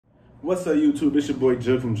What's up, YouTube? It's your boy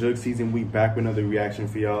Jug from Jug Season. We back with another reaction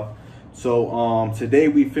for y'all. So today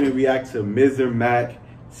we finna react to MizOrMac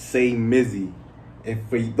Say Mizzy. And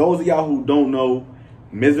for those of y'all who don't know,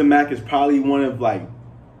 MizOrMac is probably one of like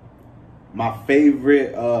my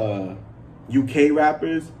favorite UK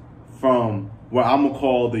rappers from what I'm gonna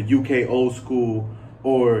call the UK old school,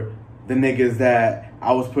 or the niggas that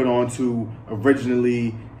I was put on to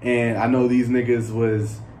originally. And I know these niggas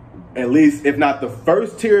was at least, if not the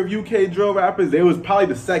first tier of UK drill rappers, they was probably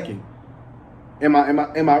the second. Am I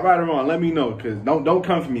right or wrong? Let me know, cause don't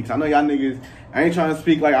come for me, cause I know y'all niggas. I ain't trying to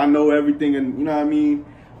speak like I know everything, and you know what I mean.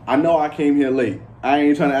 I know I came here late. I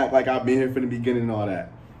ain't trying to act like I've been here from the beginning and all that.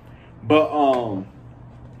 But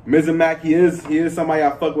MizOrMac, he is somebody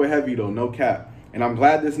I fuck with heavy though, no cap. And I'm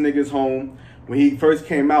glad this nigga's home. When he first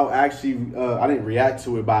came out, actually, I didn't react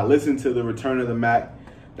to it, but I listened to the Return of the Mac.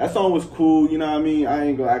 That song was cool, you know what I mean? I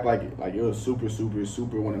ain't gonna act like it was super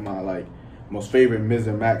one of my like most favorite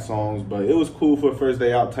MizOrMac songs, but it was cool for a first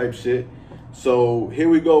day out type shit. So here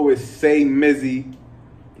we go with Say Mizzy.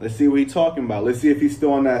 Let's see what he talking about. Let's see if he's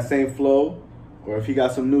still on that same flow or if he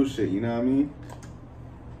got some new shit, you know what I mean?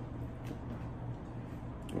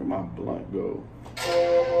 Where'd my blunt go?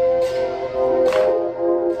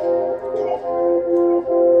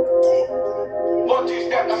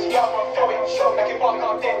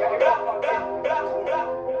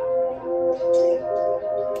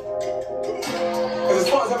 Cause as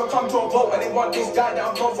far as ever come to a vote and they want this guy that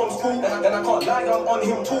I've known from school, then I can't lie, I'm on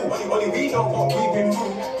him too. Only we know what we've been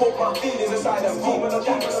through. Put my feelings aside and team on the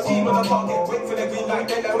target. Wait for the green light,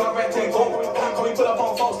 then let my red take go. Can we pull up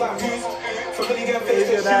on folks like who's familiar get face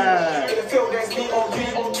to shoot? In the field there's me on you,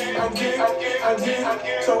 and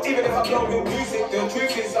you. So even if I blow with music, the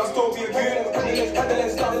truth is I'll still be a goon.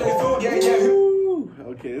 Candles starting in the field,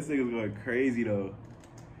 yeah. Okay, this nigga's going crazy though.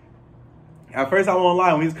 At first I won't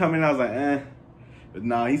lie, when he was coming in I was like, eh. But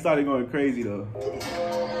nah, he started going crazy though.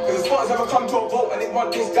 Cause as far as ever come to a vote and they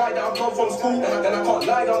want this guy that I've known from school, then I can't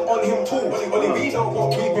lie, I'm on him too. Only we know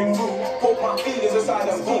what we've been through. Put my feelings aside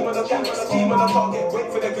and team on the target. Wait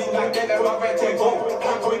for the green light, then let my red take go.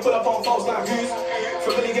 Can we pull up on folks like who's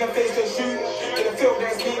familiar get face to shoot? In the field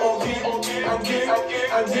there's me on you, and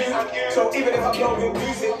you. So even if I blow with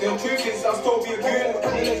music, the truth is I'll still be a goon.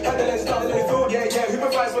 Candles starting in the field, yeah. Who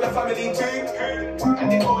provides for the family too? And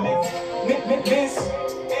they call it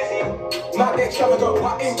my next show, I got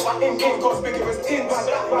what in, conspicuous in.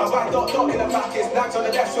 My right dot in the back is nags on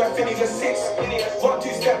the left, so I finish just 6. 1, 2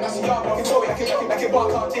 step, that's a yard, I can throw it, I can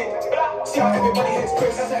walk out in. See how everybody hates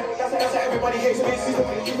Chris, that's how everybody hates Miz. He's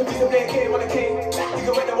a player game on the king. You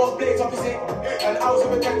can rent the most blades opposite, and I was a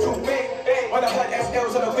potential big. When I heard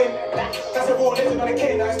SL's on the win, that's a raw legend on the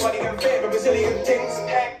king. Nice money and fame, and Brazilian things.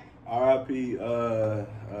 R.I.P.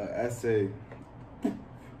 Essay.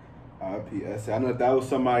 R.I.P. Essay. I know that was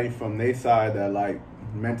somebody from their side that like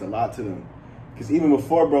meant a lot to them. Cause even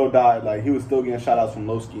before bro died, like he was still getting shout outs from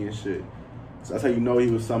Lowski and shit. So that's how you know he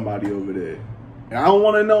was somebody over there. And I don't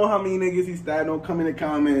want to know how many niggas he stabbed. Don't come in the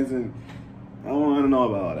comments, and I don't want to know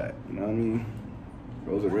about all that. You know what I mean?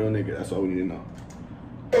 Bro's a real nigga. That's all we need to know.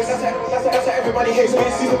 That's how everybody hates me.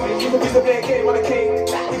 He's a player game on the king.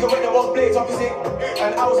 You can rent the most blades opposite,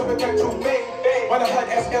 and I was a potential mate. When I heard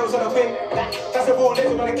SL's on the win, that's a raw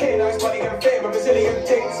legend on the king. Nice money and fame, and Brazilian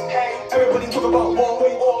things. Everybody talk about war.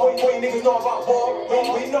 What you niggas know about war?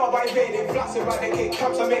 We know about invading, blasting by the kick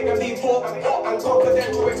camps and make them leave war and conquer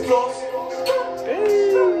them to explore.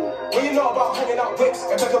 We know about hanging out whips,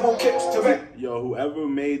 impeccable clips to rent. Yo, whoever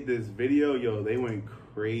made this video, yo, they went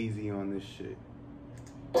crazy on this shit.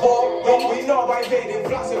 We know about invading,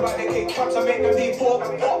 blasting by the kick camps and make them leave war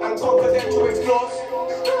and conquer them to explore.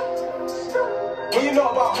 We know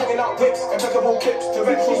about hanging out whips, impeccable clips to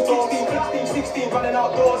retro stores. 16 running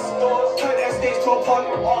outdoors, turn the stage to a pond.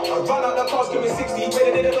 I ran out the cars, give me 60,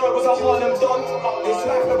 waiting in the door, it was a Harlem done. This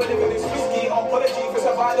life that we're living is risky, apology for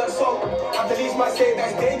a violent song. And police might say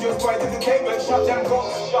that's dangerous, but entertainment, shut them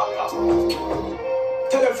guns.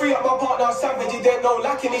 Tell them free up my partner, savage, he did no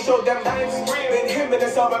lacking, he showed them lines. Been him in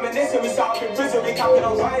the cell, reminiscing, we sat up in prison, we capping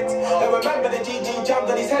on rides. They remember the GG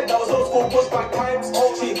jammed on his head, that was old school pushback times.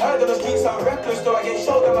 She heard on the streets, I'm reckless, though I get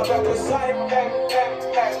showed them a reckless side.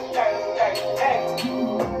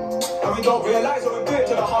 And we don't realise what we're doing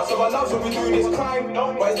to the hearts of our loves when we do this crime.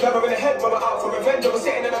 But it's never in the head when we're out for revenge, and we're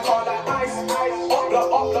sitting in a car like ice. Up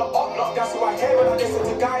block, that's who I hear when I listen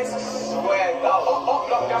to guys. Up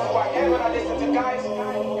block, that's who I hear when I listen to guys.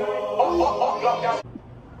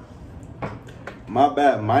 My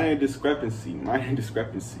bad, minor discrepancy.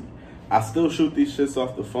 I still shoot these shits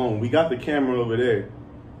off the phone. We got the camera over there.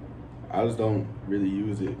 I just don't really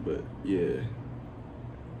use it, but yeah.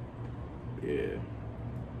 Yeah.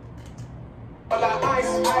 Like ice,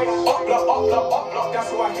 up block, that's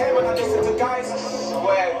who I hear when I listen to guys.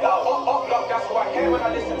 Swear down, up block, that's who I hear when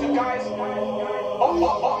I listen to guys. Up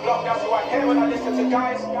block, that's who I hear when I listen to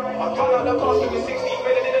guys. I gun out the cars, give me 60,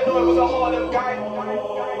 really didn't know it was a Harlem guy.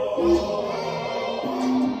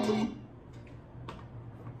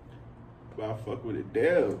 But I fuck with it,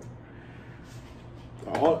 damn.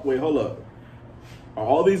 Wait, hold up. Are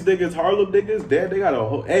all these niggas Harlem niggas? Damn, they got a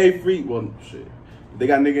whole free. Well, shit. They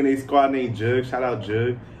got a nigga in their squad named Jug. Shout out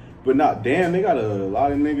Jug. But not damn, they got a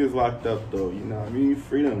lot of niggas locked up though. You know what I mean?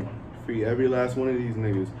 Free them. Free every last one of these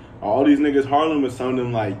niggas. All these niggas Harlem is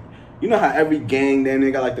something like, you know how every gang damn they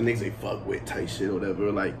got like the niggas they fuck with type shit or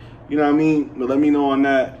whatever. Like, you know what I mean? But let me know on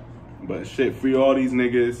that. But shit, free all these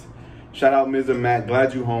niggas. Shout out MizOrMac.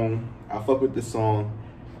 Glad you home. I fuck with this song.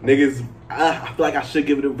 Niggas, I feel like I should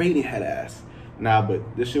give it a rating, head ass. Nah,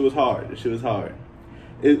 but this shit was hard. This shit was hard.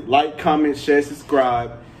 Like, comment, share,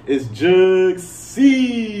 subscribe. It's Jug C.